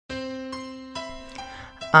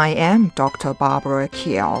I am Dr. Barbara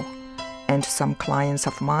Kiel, and some clients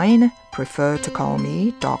of mine prefer to call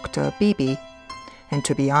me Dr. Bibi. And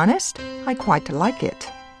to be honest, I quite like it.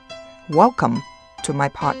 Welcome to my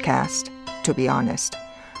podcast, To Be Honest,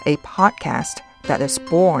 a podcast that is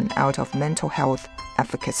born out of mental health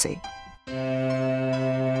advocacy.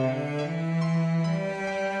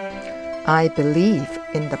 I believe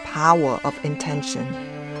in the power of intention,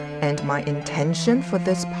 and my intention for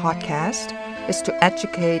this podcast is to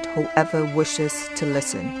educate whoever wishes to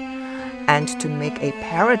listen and to make a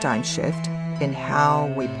paradigm shift in how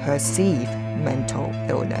we perceive mental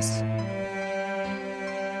illness.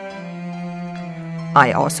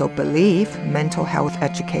 I also believe mental health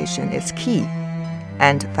education is key,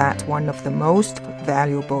 and that one of the most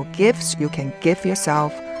valuable gifts you can give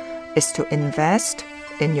yourself is to invest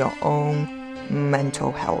in your own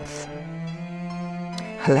mental health.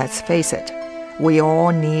 Let's face it, we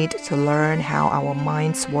all need to learn how our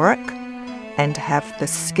minds work and have the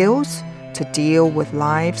skills to deal with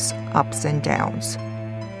life's ups and downs.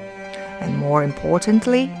 And more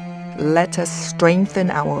importantly, let us strengthen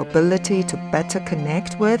our ability to better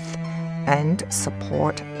connect with and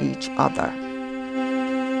support each other.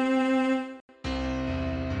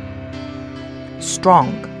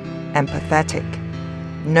 Strong, empathetic,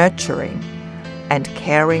 nurturing, and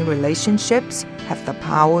caring relationships have the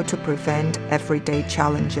power to prevent everyday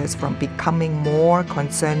challenges from becoming more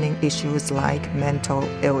concerning issues like mental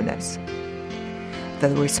illness. The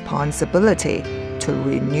responsibility to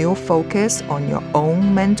renew focus on your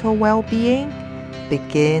own mental well-being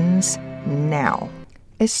begins now.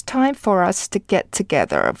 It's time for us to get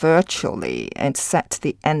together virtually and set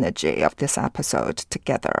the energy of this episode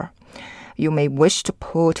together. You may wish to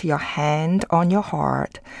put your hand on your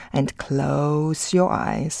heart and close your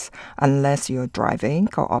eyes unless you're driving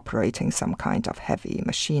or operating some kind of heavy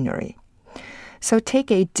machinery. So take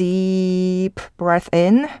a deep breath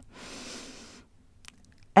in,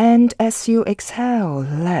 and as you exhale,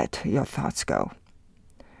 let your thoughts go.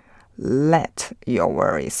 Let your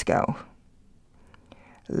worries go.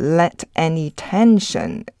 Let any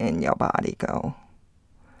tension in your body go.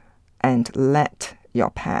 And let your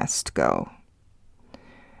past go.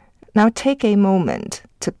 Now take a moment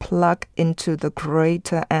to plug into the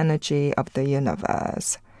greater energy of the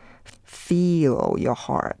universe. Feel your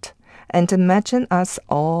heart and imagine us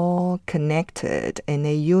all connected in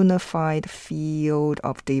a unified field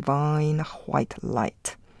of divine white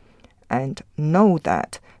light. And know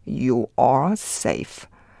that you are safe.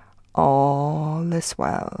 All is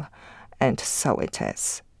well, and so it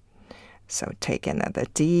is. So take another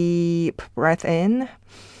deep breath in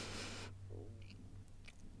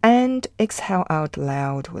and exhale out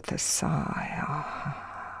loud with a sigh.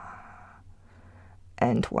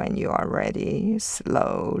 And when you are ready,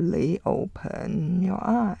 slowly open your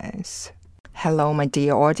eyes. Hello, my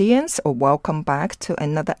dear audience, or welcome back to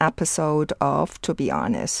another episode of To Be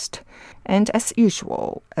Honest. And as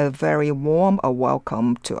usual, a very warm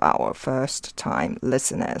welcome to our first-time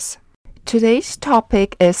listeners. Today's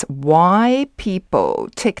topic is why people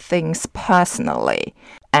take things personally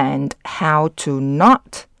and how to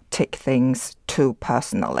not take things too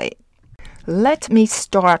personally. Let me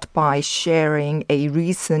start by sharing a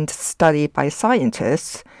recent study by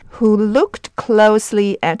scientists who looked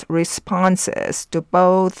closely at responses to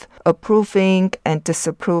both approving and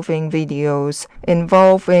disapproving videos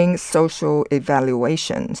involving social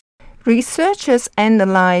evaluations. Researchers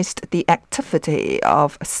analyzed the activity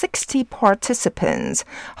of 60 participants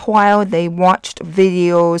while they watched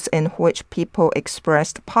videos in which people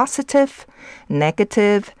expressed positive,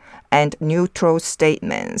 negative, and neutral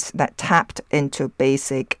statements that tapped into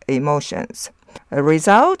basic emotions. The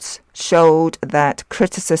results showed that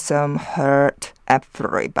criticism hurt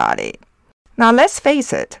everybody. Now let's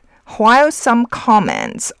face it, while some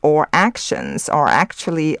comments or actions are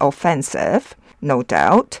actually offensive, no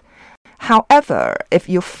doubt, however, if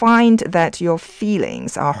you find that your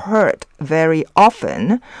feelings are hurt very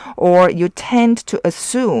often, or you tend to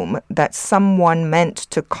assume that someone meant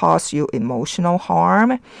to cause you emotional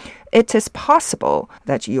harm, it is possible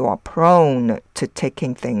that you are prone to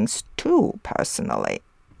taking things too personally.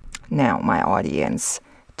 Now, my audience,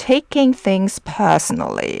 taking things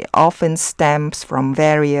personally often stems from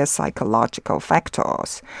various psychological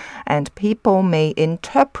factors, and people may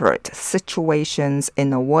interpret situations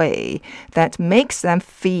in a way that makes them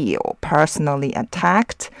feel personally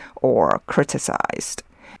attacked or criticized.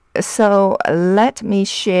 So let me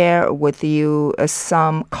share with you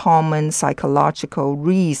some common psychological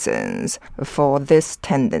reasons for this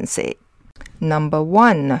tendency. Number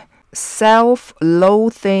 1,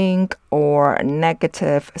 self-loathing or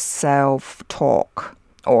negative self-talk.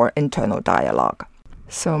 or internal dialogue.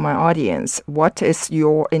 So my audience, what is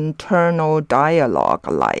your internal dialogue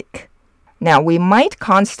like? Now, we might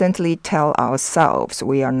constantly tell ourselves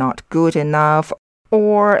we are not good enough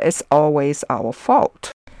or it's always our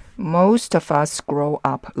fault. Most of us grow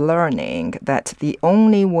up learning that the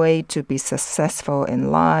only way to be successful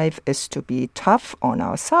in life is to be tough on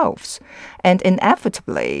ourselves. And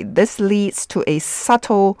inevitably, this leads to a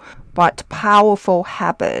subtle but powerful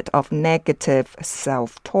habit of negative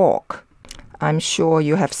self-talk. I'm sure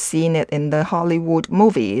you have seen it in the Hollywood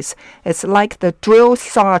movies. It's like the drill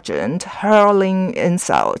sergeant hurling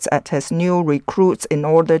insults at his new recruits in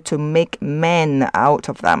order to make men out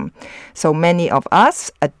of them. So many of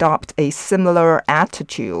us adopt a similar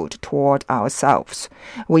attitude toward ourselves.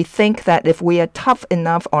 We think that if we are tough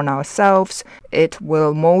enough on ourselves, it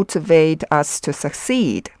will motivate us to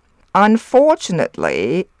succeed.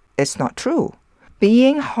 Unfortunately, it's not true.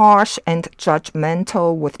 Being harsh and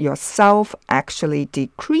judgmental with yourself actually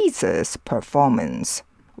decreases performance.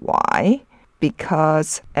 Why?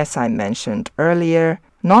 Because, as I mentioned earlier,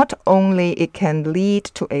 not only it can lead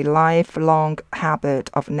to a lifelong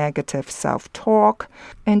habit of negative self-talk,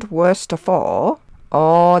 and worst of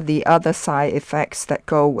all the other side effects that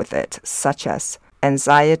go with it, such as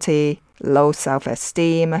anxiety, low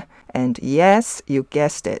self-esteem, and yes, you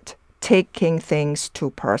guessed it, taking things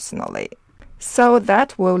too personally. So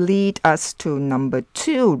that will lead us to number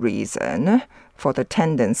 2 reason for the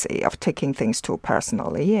tendency of taking things too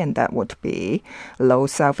personally, and that would be low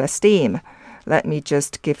self-esteem. Let me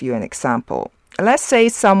just give you an example. Let's say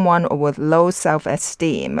someone with low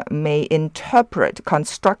self-esteem may interpret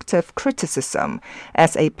constructive criticism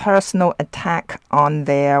as a personal attack on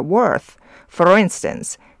their worth. For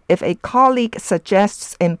instance, if a colleague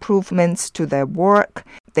suggests improvements to their work,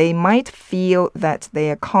 they might feel that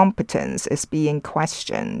their competence is being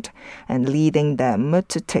questioned and leading them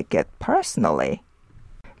to take it personally.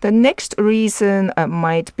 The next reason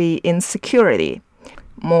might be insecurity.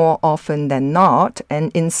 More often than not, an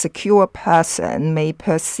insecure person may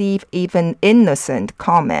perceive even innocent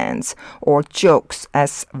comments or jokes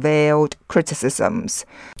as veiled criticisms.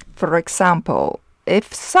 For example,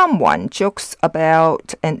 if someone jokes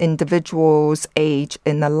about an individual's age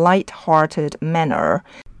in a light-hearted manner,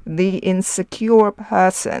 the insecure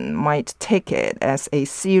person might take it as a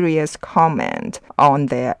serious comment on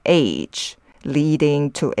their age,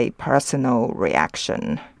 leading to a personal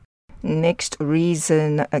reaction. Next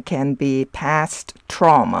reason can be past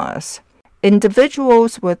traumas.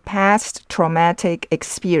 Individuals with past traumatic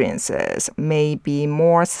experiences may be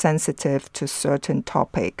more sensitive to certain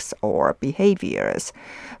topics or behaviors.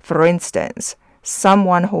 For instance,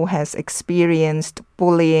 someone who has experienced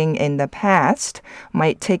bullying in the past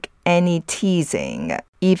might take any teasing,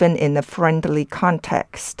 even in a friendly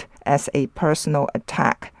context, as a personal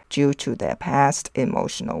attack due to their past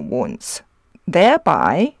emotional wounds.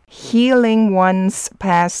 Thereby, healing one's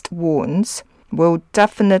past wounds will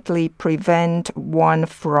definitely prevent one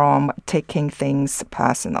from taking things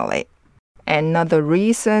personally. Another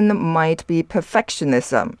reason might be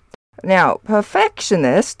perfectionism. Now,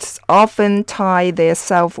 perfectionists often tie their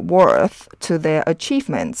self-worth to their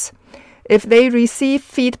achievements. If they receive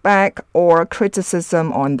feedback or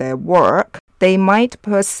criticism on their work, they might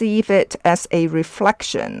perceive it as a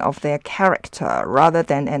reflection of their character rather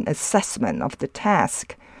than an assessment of the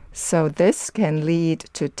task. So this can lead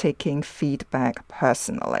to taking feedback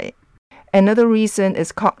personally. Another reason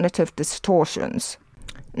is cognitive distortions.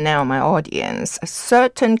 Now, my audience,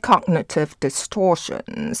 certain cognitive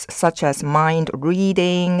distortions, such as mind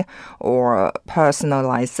reading or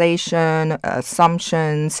personalization,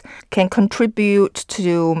 assumptions, can contribute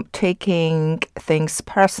to taking things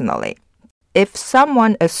personally. If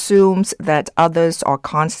someone assumes that others are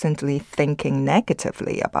constantly thinking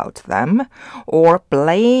negatively about them or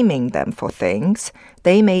blaming them for things,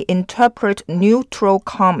 they may interpret neutral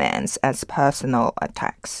comments as personal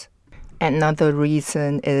attacks. Another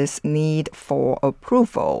reason is need for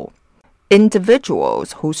approval.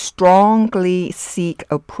 Individuals who strongly seek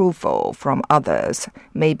approval from others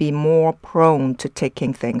may be more prone to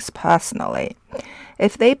taking things personally.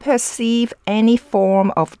 If they perceive any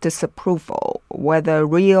form of disapproval, whether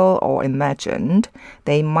real or imagined,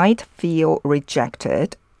 they might feel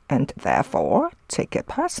rejected and therefore take it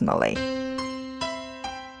personally.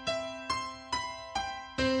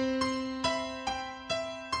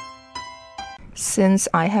 Since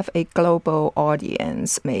I have a global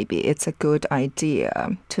audience, maybe it's a good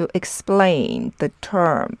idea to explain the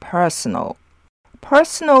term personal.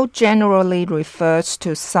 Personal generally refers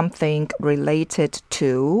to something related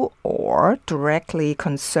to or directly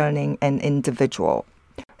concerning an individual.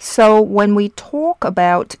 So when we talk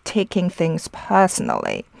about taking things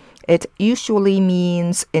personally, it usually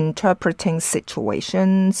means interpreting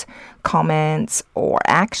situations, comments, or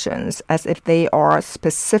actions as if they are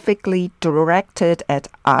specifically directed at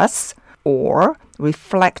us or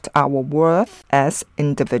reflect our worth as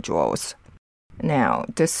individuals. Now,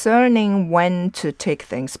 discerning when to take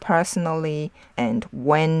things personally and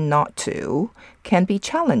when not to can be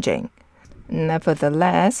challenging.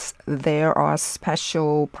 Nevertheless, there are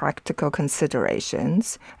special practical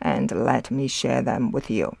considerations, and let me share them with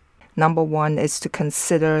you. Number one is to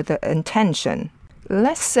consider the intention.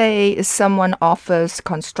 Let's say someone offers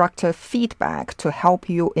constructive feedback to help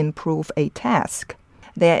you improve a task.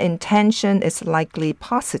 Their intention is likely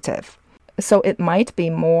positive. So it might be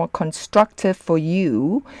more constructive for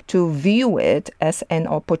you to view it as an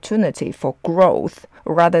opportunity for growth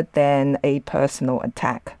rather than a personal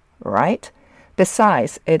attack, right?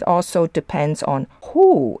 Besides, it also depends on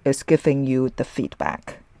who is giving you the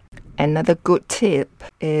feedback. Another good tip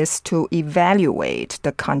is to evaluate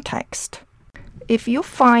the context. If you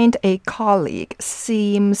find a colleague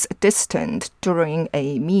seems distant during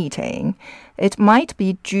a meeting, it might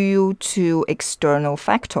be due to external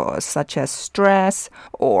factors such as stress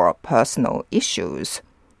or personal issues.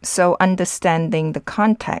 So understanding the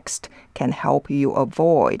context can help you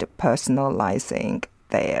avoid personalizing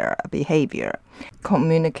their behavior.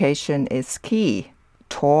 Communication is key.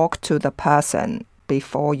 Talk to the person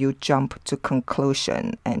before you jump to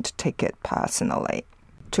conclusion and take it personally.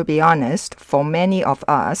 To be honest, for many of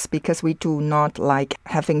us, because we do not like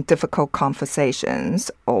having difficult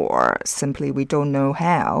conversations or simply we don't know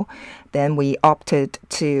how, then we opted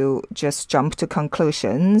to just jump to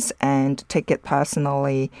conclusions and take it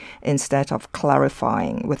personally instead of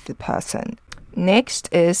clarifying with the person. Next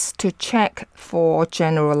is to check for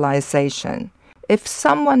generalization. If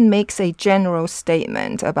someone makes a general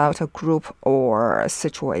statement about a group or a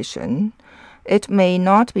situation, it may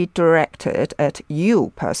not be directed at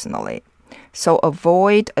you personally. So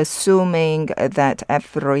avoid assuming that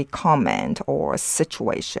every comment or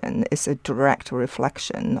situation is a direct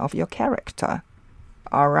reflection of your character.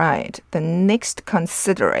 All right, the next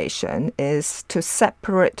consideration is to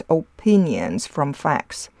separate opinions from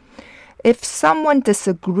facts. If someone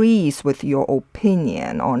disagrees with your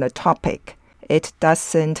opinion on a topic, it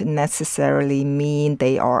doesn't necessarily mean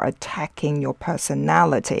they are attacking your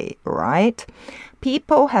personality, right?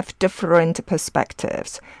 People have different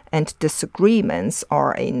perspectives, and disagreements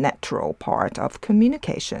are a natural part of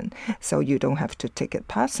communication, so you don't have to take it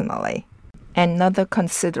personally. Another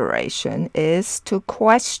consideration is to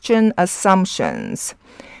question assumptions.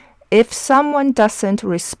 If someone doesn't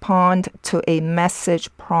respond to a message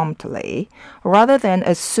promptly, rather than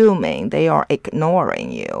assuming they are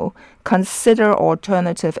ignoring you, consider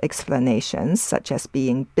alternative explanations such as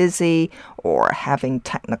being busy or having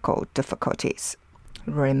technical difficulties.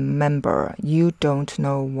 Remember, you don't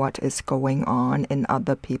know what is going on in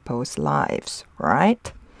other people's lives,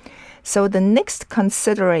 right? So the next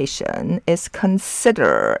consideration is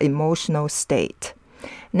consider emotional state.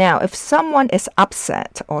 Now, if someone is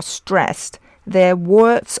upset or stressed, their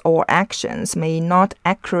words or actions may not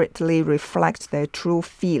accurately reflect their true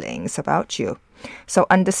feelings about you. So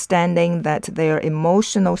understanding that their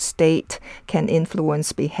emotional state can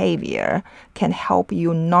influence behavior can help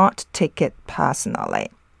you not take it personally.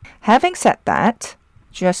 Having said that,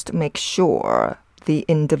 just make sure the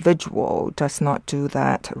individual does not do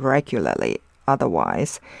that regularly.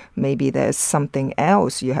 Otherwise, maybe there's something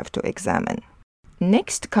else you have to examine.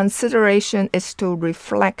 Next consideration is to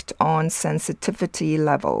reflect on sensitivity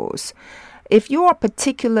levels. If you are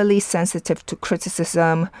particularly sensitive to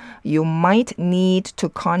criticism, you might need to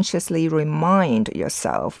consciously remind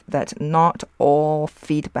yourself that not all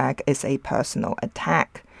feedback is a personal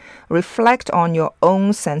attack. Reflect on your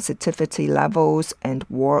own sensitivity levels and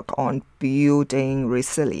work on building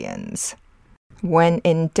resilience. When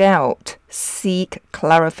in doubt, seek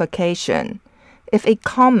clarification. If a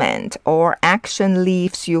comment or action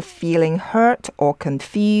leaves you feeling hurt or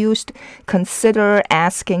confused, consider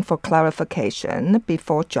asking for clarification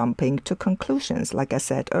before jumping to conclusions, like I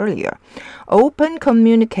said earlier. Open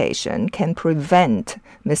communication can prevent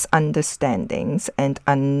misunderstandings and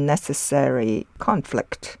unnecessary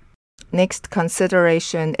conflict. Next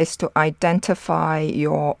consideration is to identify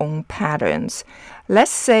your own patterns.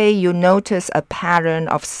 Let's say you notice a pattern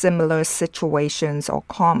of similar situations or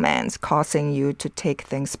comments causing you to take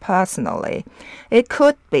things personally. It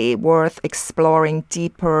could be worth exploring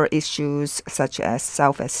deeper issues such as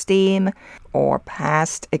self-esteem or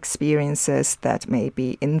past experiences that may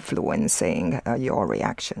be influencing your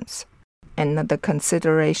reactions. Another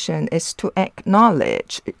consideration is to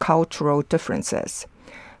acknowledge cultural differences.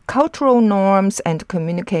 Cultural norms and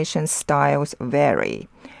communication styles vary,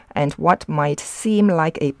 and what might seem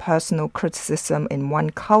like a personal criticism in one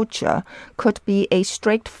culture could be a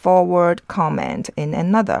straightforward comment in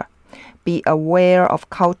another. Be aware of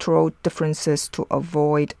cultural differences to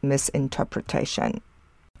avoid misinterpretation.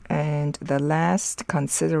 And the last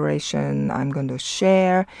consideration I'm going to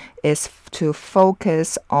share is to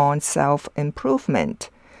focus on self-improvement.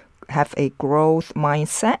 Have a growth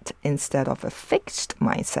mindset instead of a fixed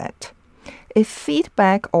mindset. If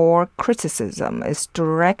feedback or criticism is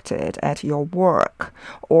directed at your work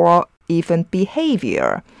or even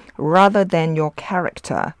behavior rather than your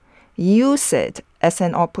character, use it as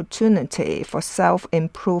an opportunity for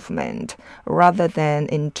self-improvement rather than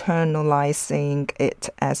internalizing it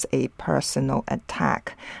as a personal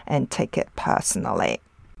attack and take it personally.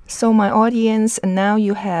 So my audience, now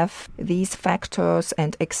you have these factors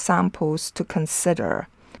and examples to consider.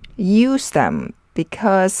 Use them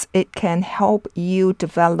because it can help you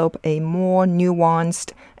develop a more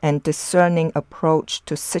nuanced and discerning approach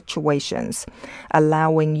to situations,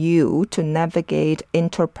 allowing you to navigate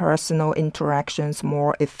interpersonal interactions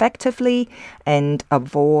more effectively and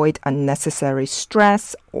avoid unnecessary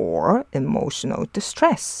stress or emotional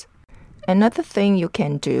distress. Another thing you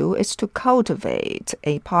can do is to cultivate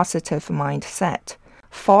a positive mindset.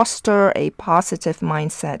 Foster a positive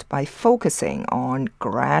mindset by focusing on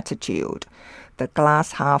gratitude. The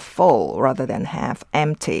glass half full rather than half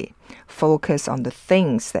empty. Focus on the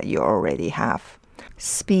things that you already have.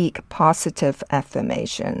 Speak positive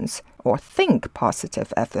affirmations or think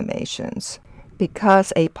positive affirmations,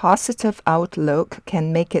 because a positive outlook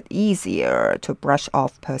can make it easier to brush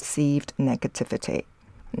off perceived negativity.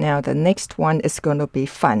 Now, the next one is going to be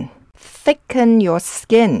fun. Thicken your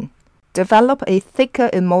skin. Develop a thicker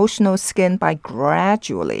emotional skin by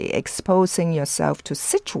gradually exposing yourself to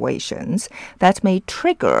situations that may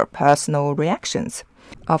trigger personal reactions.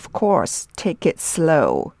 Of course, take it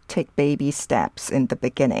slow. Take baby steps in the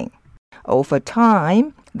beginning. Over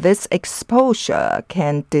time, this exposure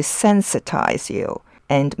can desensitize you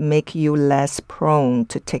and make you less prone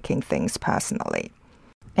to taking things personally.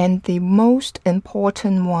 And the most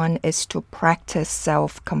important one is to practice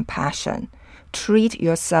self-compassion. Treat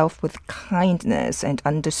yourself with kindness and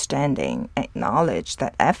understanding. Acknowledge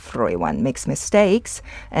that everyone makes mistakes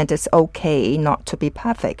and it's okay not to be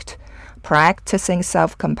perfect. Practicing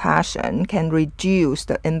self-compassion can reduce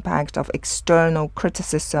the impact of external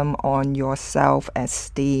criticism on your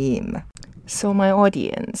self-esteem. So my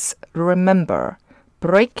audience, remember,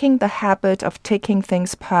 breaking the habit of taking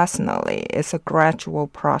things personally is a gradual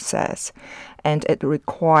process, and it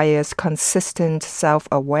requires consistent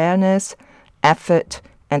self-awareness, effort,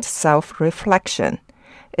 and self-reflection.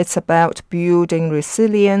 It's about building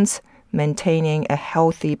resilience, maintaining a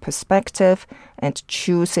healthy perspective, and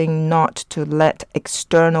choosing not to let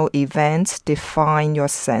external events define your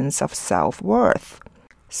sense of self-worth.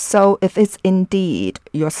 So if it's indeed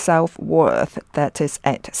your self-worth that is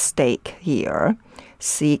at stake here,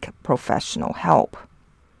 seek professional help.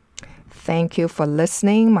 Thank you for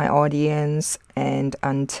listening, my audience, and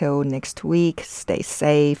until next week, stay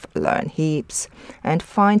safe, learn heaps, and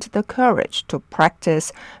find the courage to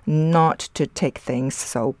practice not to take things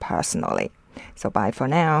so personally. So bye for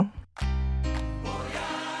now.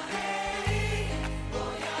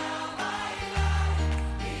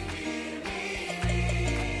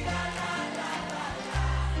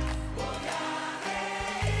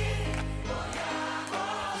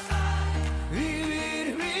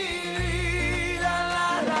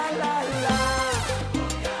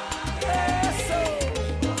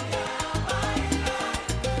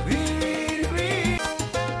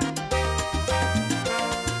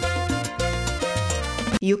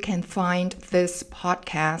 You can find this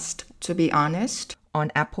podcast, To Be Honest,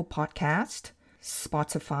 on Apple Podcast,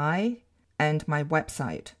 Spotify, and my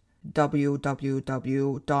website,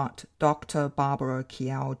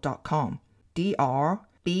 www.drbarbarakiao.com.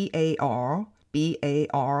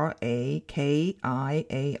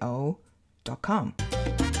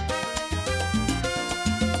 DRBARBARAKIAO.com.